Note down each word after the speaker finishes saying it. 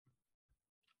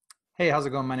Hey, how's it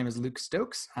going? My name is Luke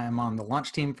Stokes. I'm on the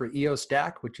launch team for EOS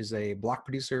DAC, which is a block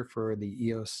producer for the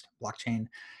EOS blockchain.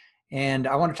 And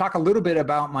I want to talk a little bit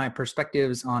about my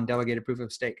perspectives on delegated proof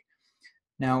of stake.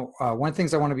 Now, one of the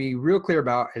things I want to be real clear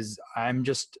about is I'm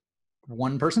just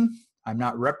one person. I'm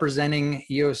not representing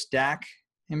EOS DAC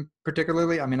in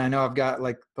particularly. I mean, I know I've got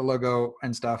like the logo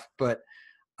and stuff, but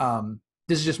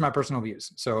this is just my personal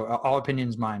views. So all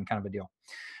opinions mine kind of a deal.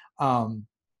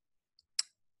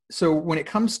 So when it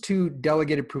comes to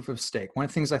delegated proof of stake, one of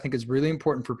the things I think is really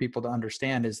important for people to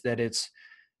understand is that it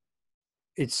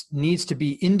needs to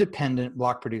be independent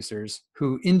block producers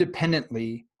who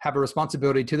independently have a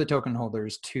responsibility to the token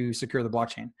holders to secure the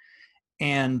blockchain.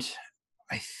 And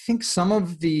I think some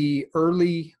of the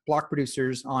early block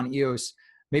producers on EOS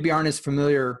maybe aren't as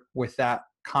familiar with that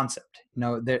concept. You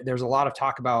know, there's a lot of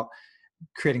talk about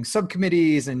creating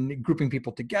subcommittees and grouping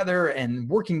people together and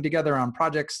working together on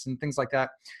projects and things like that.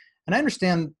 And I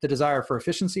understand the desire for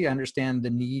efficiency. I understand the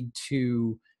need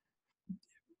to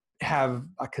have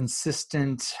a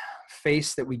consistent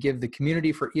face that we give the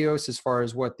community for EOS as far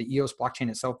as what the EOS blockchain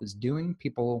itself is doing.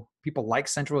 People like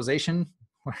centralization.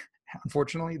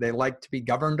 Unfortunately, they like to be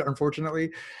governed,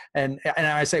 unfortunately. And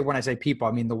I say, when I say people,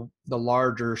 I mean the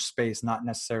larger space, not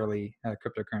necessarily a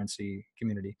cryptocurrency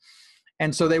community.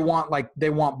 And so they want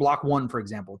block one, for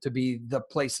example, to be the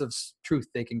place of truth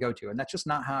they can go to. And that's just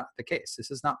not the case. This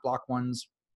is not block one's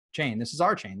chain. This is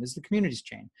our chain. This is the community's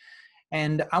chain.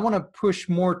 And I want to push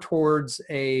more towards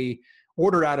a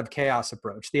order out of chaos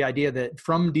approach. The idea that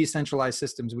from decentralized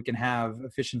systems, we can have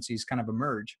efficiencies kind of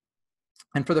emerge.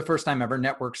 And for the first time ever,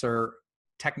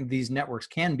 these networks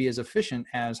can be as efficient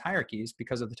as hierarchies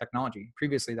because of the technology.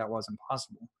 Previously, that wasn't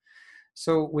possible.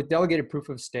 So with delegated proof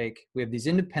of stake, we have these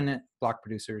independent block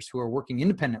producers who are working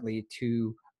independently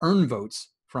to earn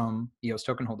votes from EOS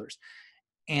token holders.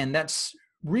 And that's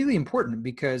really important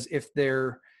because if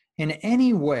they're in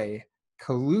any way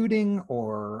colluding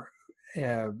or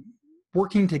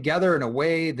working together in a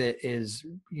way that is,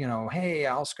 hey,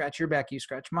 I'll scratch your back, you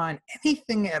scratch mine,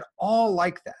 anything at all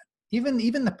like that, even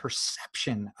the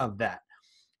perception of that,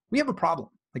 we have a problem.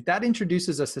 Like that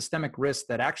introduces a systemic risk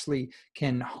that actually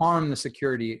can harm the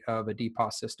security of a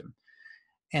DPOS system.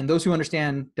 And those who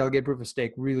understand delegated proof of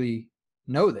stake really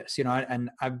know this, and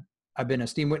I've been a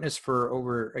Steam witness for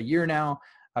over a year now.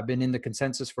 I've been in the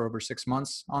consensus for over 6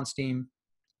 months on Steam.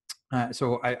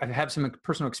 So I have some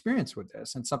personal experience with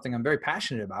this and something I'm very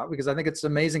passionate about because I think it's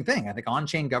an amazing thing. I think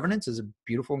on-chain governance is a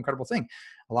beautiful, incredible thing.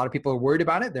 A lot of people are worried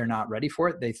about it. They're not ready for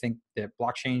it. They think that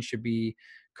blockchain should be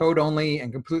code only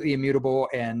and completely immutable,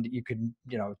 and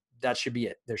that should be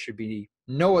it. There should be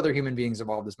no other human beings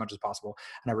involved as much as possible.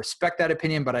 And I respect that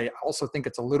opinion, but I also think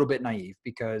it's a little bit naive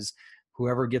because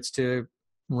whoever gets to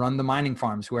run the mining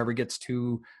farms, whoever gets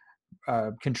to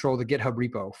control the GitHub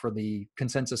repo for the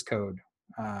consensus code,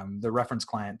 the reference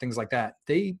client, things like that,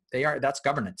 that's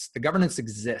governance. The governance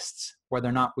exists whether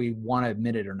or not we want to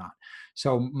admit it or not.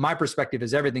 So my perspective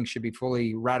is everything should be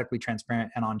fully radically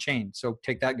transparent and on chain. So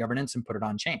take that governance and put it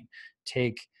on chain.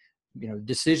 Take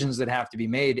decisions that have to be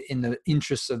made in the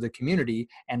interests of the community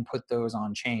and put those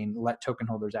on chain. Let token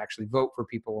holders actually vote for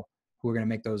people who are going to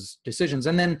make those decisions,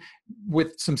 and then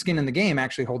with some skin in the game,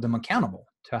 actually hold them accountable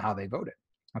to how they voted.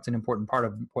 That's an important part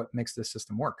of what makes this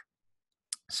system work.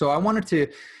 So I wanted to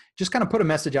just kind of put a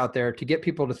message out there to get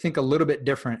people to think a little bit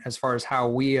different as far as how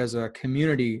we as a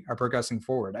community are progressing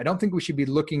forward. I don't think we should be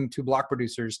looking to block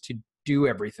producers to do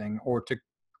everything or to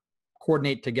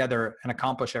coordinate together and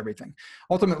accomplish everything.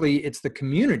 Ultimately, it's the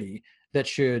community that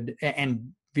should,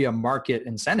 and via market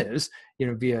incentives,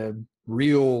 via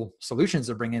real solutions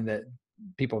that bring in that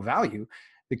people value,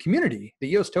 the community, the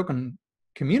EOS token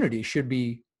community should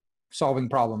be solving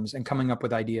problems and coming up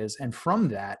with ideas. And from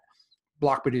that,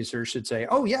 block producers should say,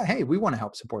 oh yeah, hey, we want to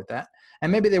help support that.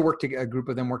 And maybe a group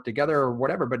of them work together or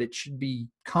whatever, but it should be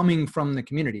coming from the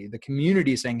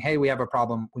community saying, hey, we have a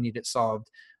problem, we need it solved.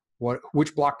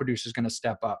 Which block producer is going to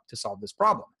step up to solve this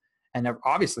problem? And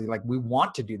obviously, we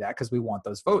want to do that because we want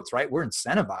those votes, right? We're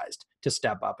incentivized to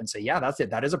step up and say, yeah, that's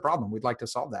it. That is a problem. We'd like to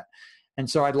solve that. And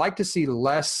so I'd like to see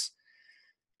less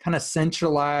kind of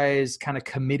centralized, kind of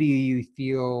committee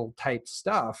feel type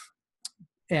stuff,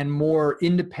 and more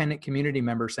independent community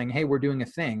members saying, hey, we're doing a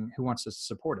thing, who wants to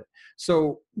support it?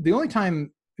 So the only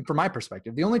time, from my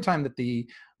perspective, the only time that the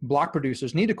block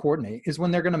producers need to coordinate is when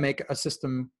they're going to make a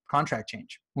system contract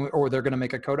change, or they're going to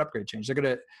make a code upgrade change.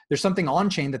 There's something on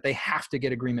chain that they have to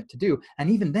get agreement to do. And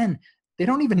even then, they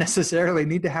don't even necessarily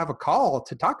need to have a call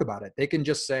to talk about it. They can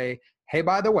just say, hey,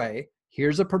 by the way,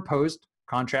 here's a proposed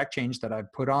contract change that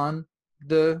I've put on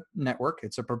the network.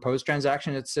 It's a proposed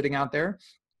transaction that's sitting out there.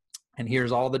 And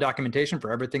here's all the documentation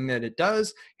for everything that it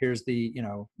does. Here's the,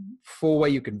 full way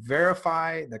you can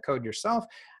verify the code yourself,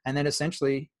 and then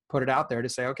essentially put it out there to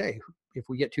say, okay, if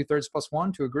we get 2/3 +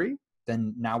 1 to agree,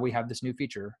 then now we have this new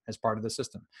feature as part of the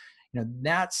system.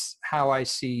 That's how I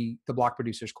see the block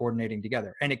producers coordinating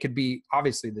together. And it could be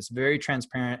obviously this very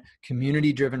transparent,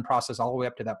 community-driven process all the way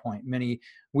up to that point, many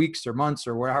weeks or months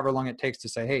or however long it takes to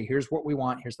say, hey, here's what we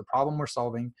want, here's the problem we're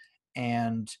solving,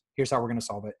 and here's how we're going to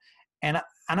solve it. And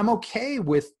I'm okay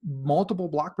with multiple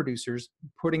block producers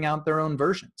putting out their own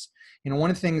versions. One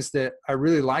of the things that I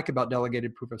really like about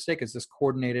delegated proof of stake is this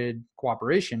coordinated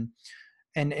cooperation.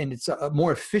 And it's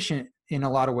more efficient in a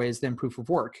lot of ways than proof of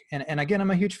work. And again,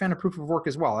 I'm a huge fan of proof of work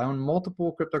as well. I own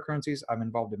multiple cryptocurrencies. I'm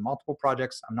involved in multiple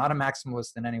projects. I'm not a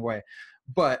maximalist in any way.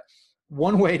 But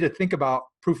one way to think about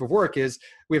proof of work is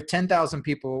we have 10,000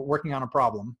 people working on a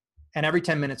problem. And every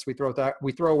 10 minutes we throw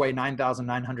away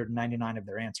 9,999 of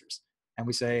their answers. And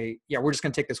we say, yeah, we're just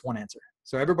going to take this one answer.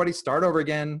 So everybody start over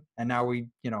again. And now we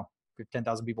have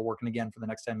 10,000 people working again for the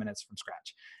next 10 minutes from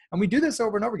scratch. And we do this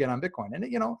over and over again on Bitcoin. And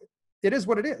it is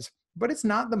what it is, but it's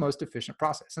not the most efficient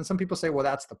process. And some people say, well,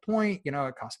 that's the point,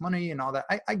 it costs money and all that.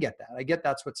 I get that. I get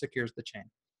that's what secures the chain.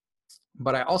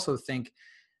 But I also think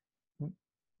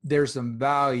there's some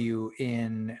value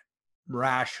in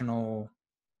rational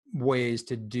ways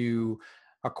to do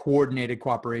a coordinated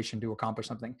cooperation to accomplish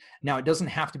something. Now, it doesn't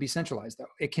have to be centralized though.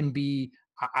 It can be,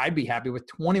 I'd be happy with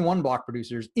 21 block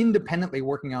producers independently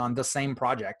working on the same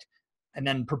project, and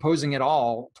then proposing it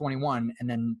all 21, and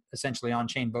then essentially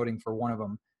on-chain voting for one of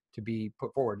them to be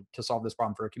put forward to solve this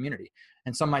problem for a community.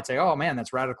 And some might say, oh man,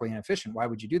 that's radically inefficient. Why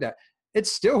would you do that? It's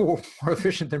still more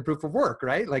efficient than proof of work,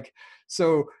 right?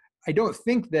 So I don't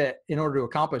think that in order to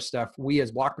accomplish stuff, we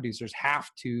as block producers have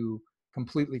to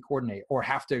completely coordinate or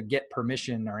have to get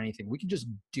permission or anything. We can just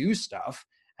do stuff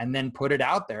and then put it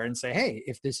out there and say, hey,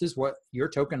 if this is what your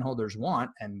token holders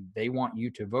want and they want you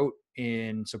to vote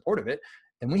in support of it,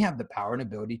 then we have the power and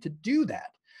ability to do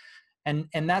that. And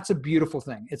that's a beautiful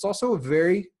thing. It's also a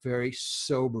very, very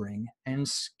sobering and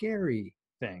scary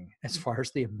thing as far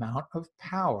as the amount of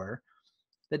power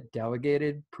that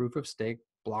delegated proof of stake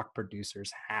block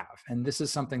producers have. And this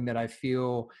is something that I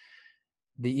feel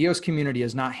the EOS community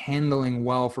is not handling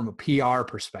well from a PR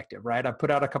perspective, right? I put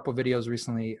out a couple of videos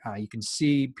recently. You can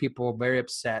see people very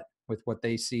upset with what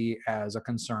they see as a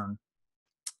concern.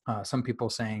 Some people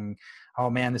saying, oh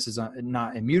man, this is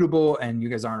not immutable and you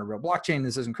guys aren't a real blockchain.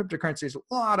 This isn't cryptocurrency. There's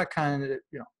a lot of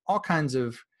all kinds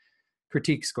of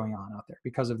critiques going on out there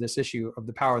because of this issue of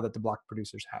the power that the block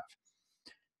producers have.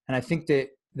 And I think that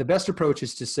the best approach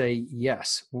is to say,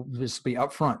 yes, we'll just be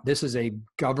upfront. This is a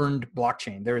governed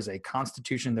blockchain. There is a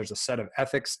constitution, there's a set of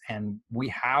ethics, and we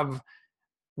have,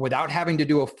 without having to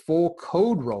do a full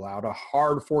code rollout, a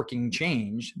hard forking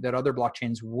change that other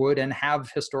blockchains would and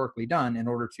have historically done in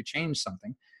order to change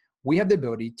something, we have the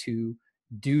ability to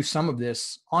do some of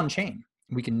this on chain.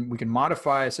 We can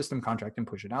modify a system contract and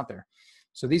push it out there.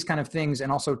 So these kind of things,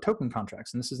 and also token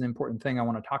contracts, and this is an important thing I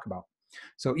want to talk about.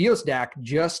 So EOS DAC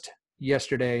just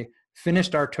yesterday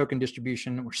finished our token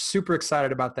distribution. We're super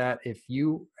excited about that. If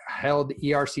you held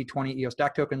ERC20 EOS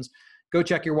DAC tokens, go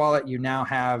check your wallet. You now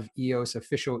have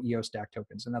official EOS DAC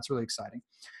tokens, and that's really exciting.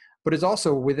 But it's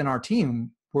also within our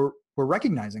team, we're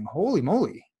recognizing, holy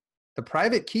moly, the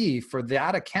private key for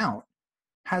that account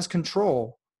has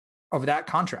control of that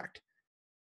contract.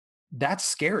 That's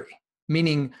scary,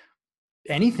 meaning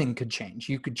anything could change.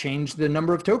 You could change the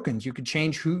number of tokens. You could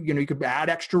change who, you could add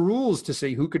extra rules to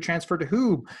say who could transfer to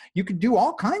who. You could do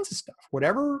all kinds of stuff.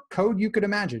 Whatever code you could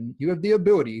imagine, you have the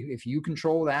ability, if you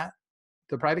control that,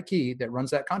 the private key that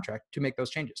runs that contract, to make those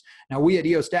changes. Now, we at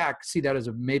EOS DAC see that as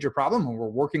a major problem, and we're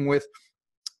working with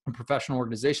a professional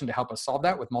organization to help us solve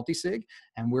that with multisig.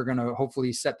 And we're going to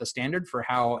hopefully set the standard for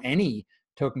how any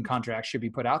token contract should be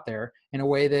put out there in a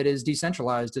way that is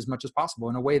decentralized as much as possible,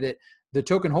 in a way that the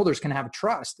token holders can have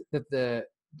trust that the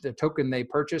token they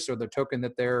purchase or the token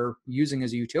that they're using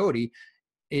as a utility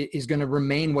is going to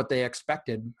remain what they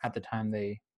expected at the time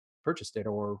they purchased it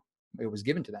or it was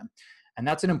given to them. And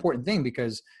that's an important thing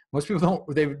because most people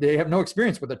they have no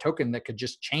experience with a token that could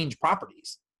just change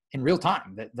properties in real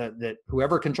time, that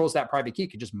whoever controls that private key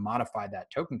could just modify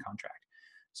that token contract.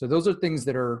 So those are things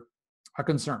that are a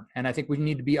concern. And I think we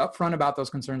need to be upfront about those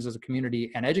concerns as a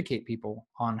community and educate people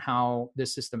on how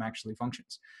this system actually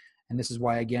functions. And this is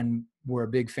why, again, we're a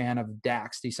big fan of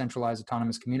DACs, decentralized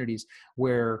autonomous communities,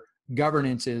 where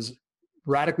governance is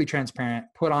radically transparent,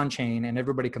 put on chain, and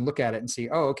everybody can look at it and see,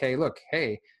 oh, okay, look,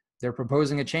 hey, they're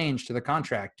proposing a change to the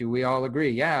contract. Do we all agree?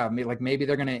 Yeah, like maybe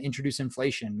they're going to introduce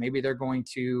inflation. Maybe they're going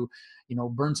to,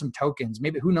 burn some tokens.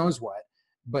 Maybe who knows what.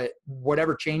 but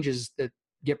whatever changes that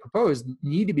get proposed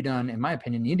need to be done, in my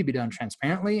opinion, need to be done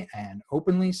transparently and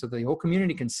openly so the whole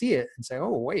community can see it and say,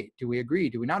 oh, wait, do we agree?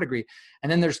 Do we not agree?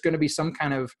 And then there's going to be some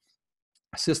kind of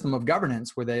system of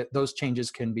governance where those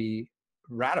changes can be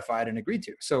ratified and agreed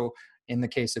to. So in the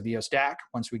case of EOS DAC,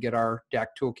 once we get our DAC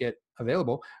toolkit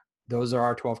available, those are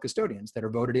our 12 custodians that are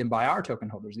voted in by our token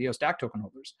holders, the EOS DAC token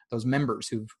holders, those members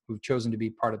who've chosen to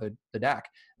be part of the DAC.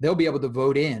 They'll be able to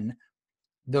vote in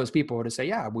those people to say,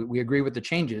 yeah, we agree with the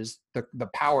changes, the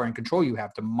power and control you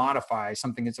have to modify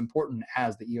something that's important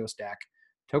as the EOS DAC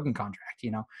token contract,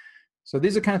 you know? So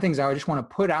these are kind of things I just want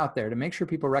to put out there to make sure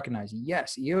people recognize,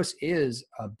 yes, EOS is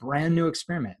a brand new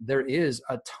experiment. There is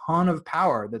a ton of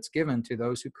power that's given to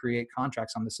those who create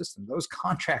contracts on the system. Those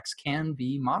contracts can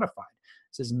be modified.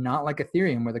 This is not like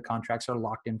Ethereum where the contracts are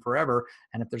locked in forever.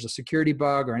 And if there's a security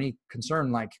bug or any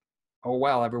concern like, oh,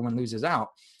 well, everyone loses out,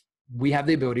 we have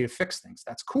the ability to fix things.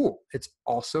 That's cool. It's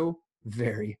also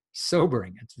very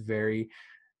sobering. It's very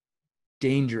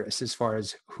dangerous as far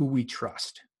as who we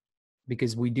trust,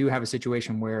 because we do have a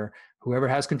situation where whoever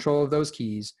has control of those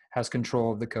keys has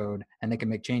control of the code and they can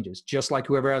make changes. Just like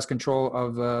whoever has control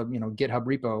of GitHub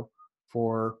repo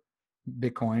for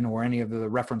Bitcoin or any of the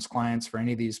reference clients for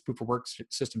any of these proof of work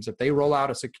systems, if they roll out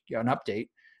an update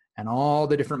and all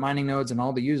the different mining nodes and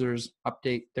all the users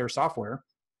update their software,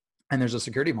 and there's a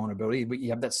security vulnerability, but you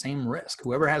have that same risk.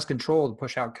 Whoever has control to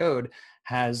push out code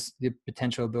has the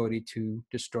potential ability to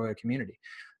destroy a community.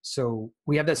 So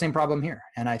we have that same problem here.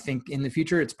 And I think in the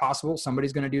future, it's possible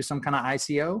somebody's going to do some kind of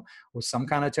ICO with some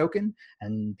kind of token,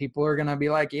 and people are going to be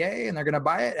like, yay, and they're going to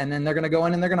buy it. And then they're going to go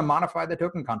in and they're going to modify the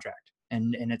token contract.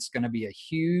 And it's going to be a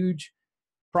huge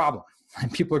problem.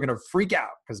 And people are going to freak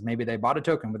out because maybe they bought a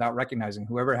token without recognizing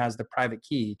whoever has the private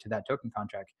key to that token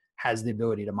contract has the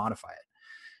ability to modify it.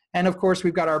 And of course,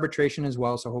 we've got arbitration as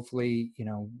well. So hopefully,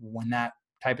 when that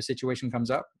type of situation comes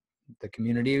up, the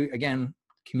community, again,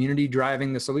 community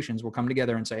driving the solutions will come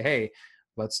together and say, hey,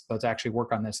 let's actually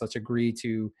work on this. Let's agree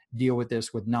to deal with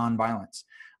this with nonviolence.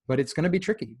 But it's going to be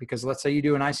tricky because let's say you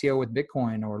do an ICO with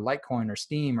Bitcoin or Litecoin or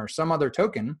Steam or some other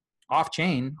token off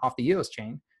chain, off the EOS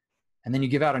chain, and then you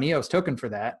give out an EOS token for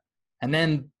that. And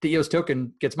then the EOS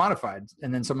token gets modified.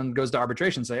 And then someone goes to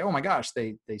arbitration and say, oh my gosh,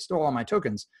 they stole all my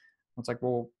tokens. It's like,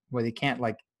 well, they can't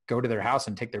go to their house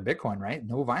and take their Bitcoin, right?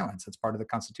 No violence. That's part of the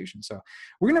Constitution. So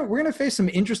we're gonna face some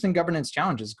interesting governance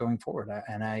challenges going forward,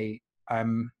 and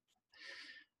I'm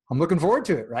looking forward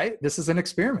to it. Right? This is an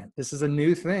experiment. This is a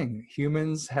new thing.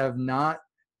 Humans have not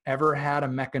ever had a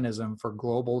mechanism for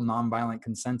global nonviolent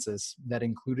consensus that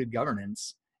included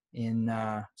governance in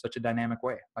such a dynamic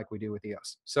way, like we do with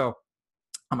EOS. So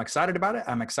I'm excited about it.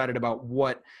 I'm excited about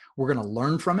what we're going to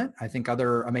learn from it. I think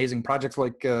other amazing projects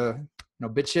like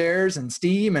BitShares and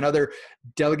Steam and other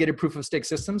delegated proof of stake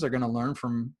systems are going to learn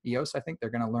from EOS. I think they're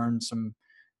going to learn some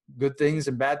good things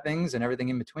and bad things and everything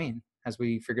in between as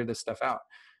we figure this stuff out.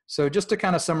 So just to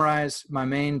kind of summarize, my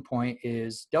main point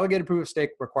is delegated proof of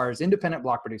stake requires independent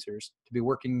block producers to be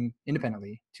working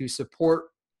independently to support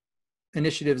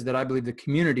initiatives that I believe the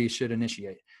community should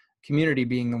initiate. Community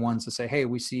being the ones to say, hey,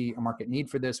 we see a market need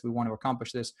for this. We want to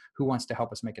accomplish this. Who wants to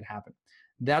help us make it happen?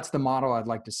 That's the model I'd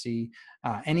like to see.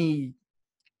 Any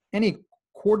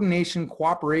coordination,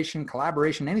 cooperation,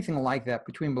 collaboration, anything like that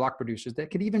between block producers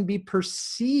that could even be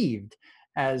perceived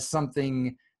as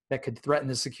something that could threaten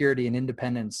the security and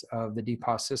independence of the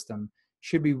DPOS system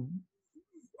should be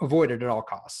avoided at all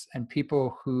costs. And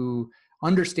people who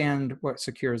understand what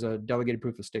secures a delegated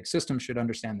proof of stake system should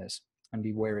understand this and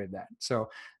be wary of that. So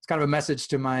it's kind of a message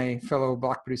to my fellow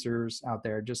block producers out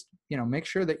there. Just, make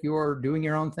sure that you're doing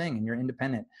your own thing and you're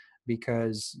independent,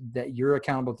 because that you're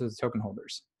accountable to the token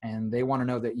holders and they want to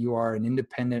know that you are an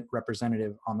independent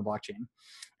representative on the blockchain.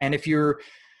 And if you're,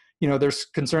 there's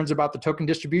concerns about the token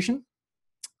distribution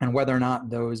and whether or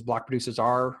not those block producers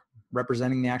are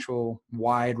representing the actual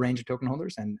wide range of token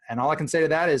holders. And all I can say to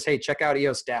that is, hey, check out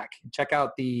EOS DAC. Check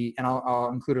out and I'll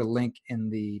include a link in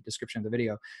the description of the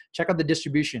video. Check out the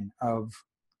distribution of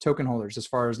token holders as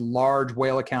far as large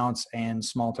whale accounts and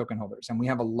small token holders. And we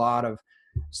have a lot of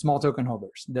small token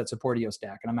holders that support EOS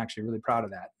DAC. And I'm actually really proud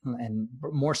of that, and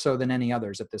more so than any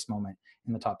others at this moment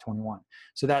in the top 21.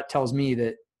 So that tells me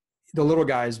that the little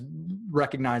guys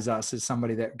recognize us as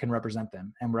somebody that can represent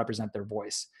them and represent their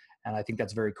voice. And I think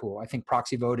that's very cool. I think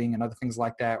proxy voting and other things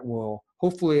like that will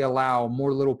hopefully allow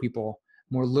more little people,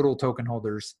 more little token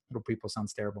holders, little people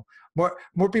sounds terrible,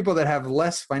 more people that have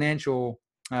less financial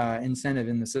incentive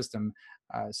in the system,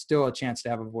 still a chance to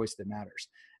have a voice that matters.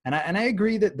 And I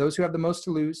agree that those who have the most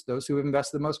to lose, those who have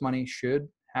invested the most money should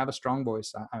have a strong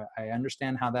voice. I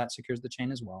understand how that secures the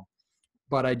chain as well.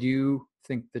 but I do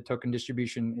think the token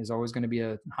distribution is always going to be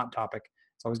a hot topic.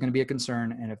 It's always going to be a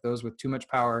concern. And if those with too much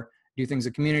power do things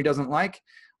the community doesn't like,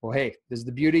 well, hey, this is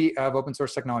the beauty of open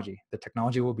source technology. The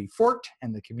technology will be forked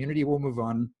and the community will move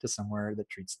on to somewhere that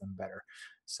treats them better.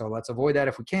 So let's avoid that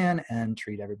if we can and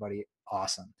treat everybody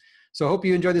awesome. So I hope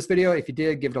you enjoyed this video. If you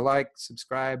did, give it a like,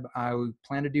 subscribe. I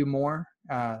plan to do more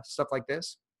stuff like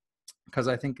this because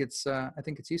I think it's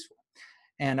useful.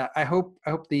 And I hope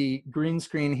the green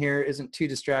screen here isn't too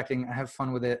distracting. I have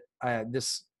fun with it.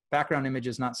 This background image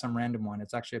is not some random one.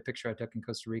 It's actually a picture I took in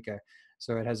Costa Rica.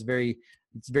 So it's very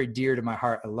dear to my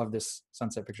heart. I love this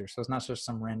sunset picture. So it's not just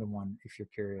some random one, if you're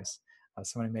curious.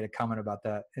 Somebody made a comment about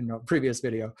that in a previous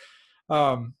video.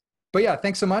 But yeah,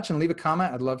 thanks so much, and leave a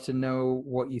comment. I'd love to know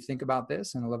what you think about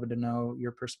this, and I'd love to know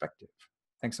your perspective.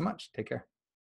 Thanks so much. Take care.